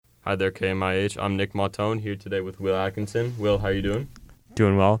Hi there, KMIH. I'm Nick Mautone here today with Will Atkinson. Will, how are you doing?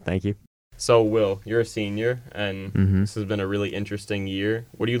 Doing well, thank you. So, Will, you're a senior, and Mm-hmm. this has been a really interesting year.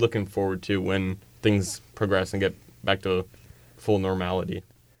 What are you looking forward to when things progress and get back to full normality?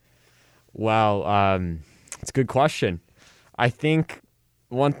 Well, it's a good question. I think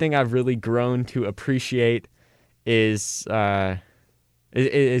one thing I've really grown to appreciate is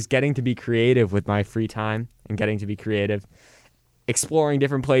is getting to be creative with my free time and getting to be creative, exploring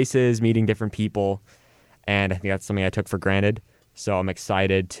different places, meeting different people, and I think that's something I took for granted. So I'm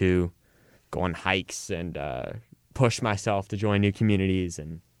excited to go on hikes and push myself to join new communities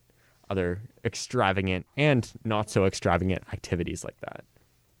and other extravagant and not so extravagant activities like that.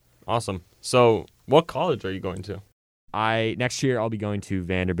 Awesome. So, what college are you going to? Next year I'll be going to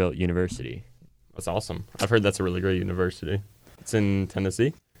Vanderbilt University. That's awesome. I've heard that's a really great university. It's in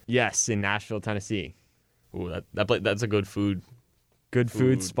Tennessee. Yes, in Nashville, Tennessee. Ooh, that's a good food. Good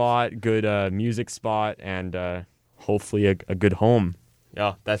food spot, good music spot, and hopefully a good home.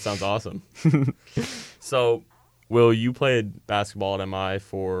 Yeah, that sounds awesome. So, Will, you played basketball at MI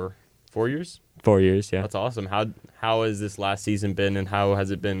for 4 years? 4 years, yeah. That's awesome. How has this last season been, and how has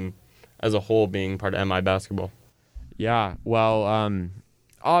it been as a whole being part of MI basketball? Yeah, well,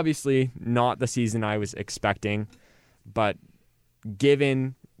 obviously not the season I was expecting, but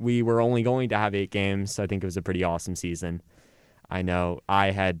given we were only going to have 8 games, I think it was a pretty awesome season. I know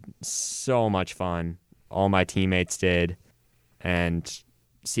I had so much fun. All my teammates did, and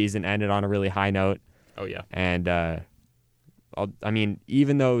season ended on a really high note. Oh yeah. And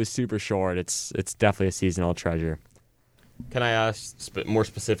even though it was super short, it's definitely a season I'll treasure. Can I ask more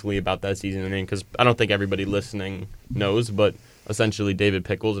specifically about that season ending? Because I don't think everybody listening knows, but essentially David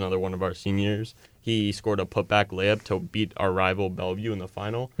Pickles, another one of our seniors, he scored a putback layup to beat our rival Bellevue in the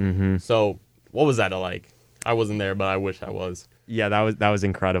final. Mm-hmm. So what was that like? I wasn't there, but I wish I was. Yeah, that was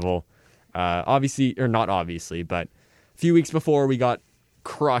incredible. Obviously, or not obviously, but a few weeks before we got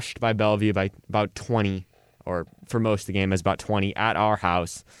crushed by Bellevue by about 20, or for most of the game, it was about 20 at our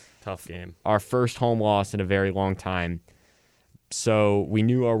house. Tough game. Our first home loss in a very long time. So we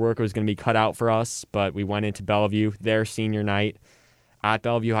knew our work was going to be cut out for us, but we went into Bellevue, their senior night at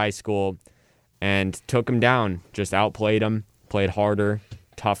Bellevue High School, and took them down. Just outplayed them, played harder,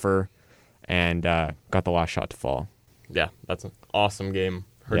 tougher, and got the last shot to fall. Yeah, that's an awesome game.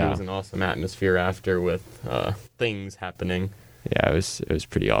 Heard It was an awesome atmosphere after with things happening. Yeah, it was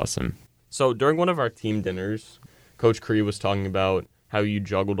pretty awesome. So during one of our team dinners, Coach Cree was talking about how you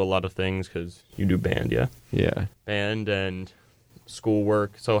juggled a lot of things because you do band, yeah? Yeah. Band and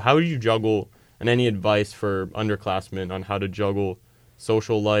schoolwork. So how do you juggle, and any advice for underclassmen on how to juggle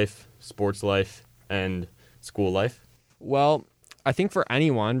social life, sports life, and school life? Well, I think for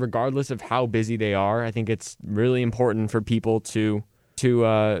anyone, regardless of how busy they are, I think it's really important for people to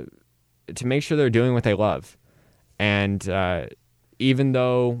make sure they're doing what they love. And even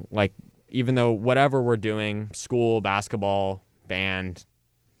though whatever we're doing, school, basketball, band,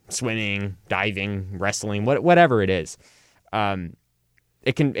 swimming, diving, wrestling, whatever it is,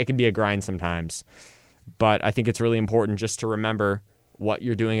 it can be a grind sometimes. But I think it's really important just to remember what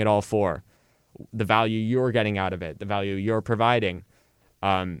you're doing it all for, the value you're getting out of it, the value you're providing,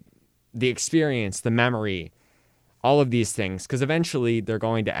 the experience, the memory, all of these things, because eventually they're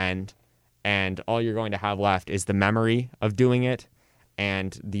going to end, and all you're going to have left is the memory of doing it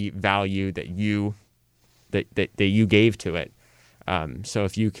and the value that you gave to it. So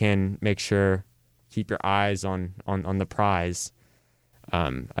if you can make sure, keep your eyes on the prize,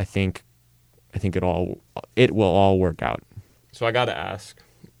 I think it will all work out. So I got to ask,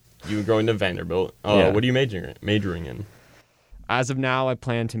 you were going to Vanderbilt. Yeah. What are you majoring in? As of now, I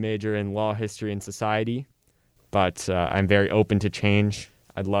plan to major in law, history, and society, but I'm very open to change.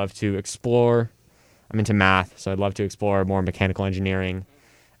 I'd love to explore. I'm into math, so I'd love to explore more mechanical engineering,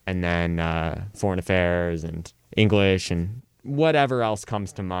 and then foreign affairs and English and whatever else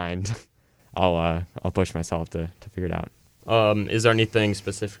comes to mind. I'll push myself to figure it out. Is there anything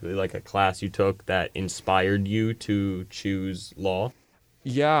specifically, like a class you took, that inspired you to choose law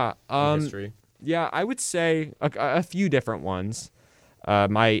Yeah. and history? Yeah, I would say a few different ones.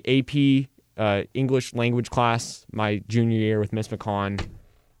 My AP English language class, my junior year with Miss McCon,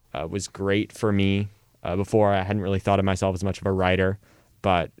 was great for me. Before, I hadn't really thought of myself as much of a writer,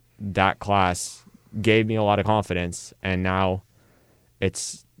 but that class gave me a lot of confidence, and now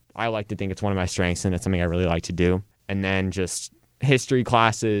I like to think it's one of my strengths, and it's something I really like to do. And then just history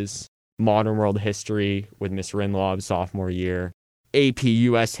classes, modern world history with Miss Rinlaw sophomore year, AP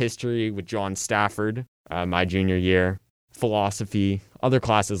US history with John Stafford my junior year, philosophy, other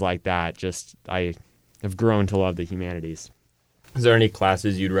classes like that. Just I have grown to love the humanities. Is there any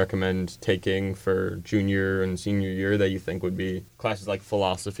classes you'd recommend taking for junior and senior year that you think would be classes like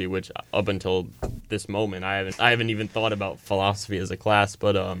philosophy, which up until this moment I haven't even thought about philosophy as a class,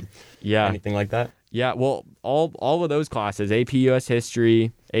 but Yeah. anything like that? Yeah, well, all of those classes, AP US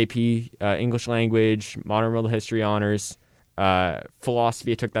History, AP English Language, Modern World History Honors,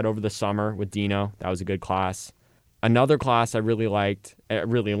 philosophy, I took that over the summer with Dino. That was a good class. Another class I really like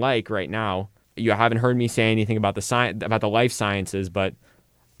right now, you haven't heard me say anything about the life sciences, but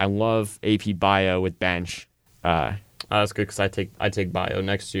I love AP Bio with Bench. That's good because I take bio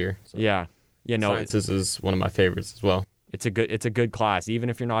next year. So Yeah. sciences is one of my favorites as well. It's a good class. Even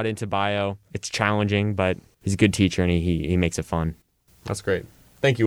if you're not into bio, it's challenging, but he's a good teacher and he makes it fun. That's great. Thank you.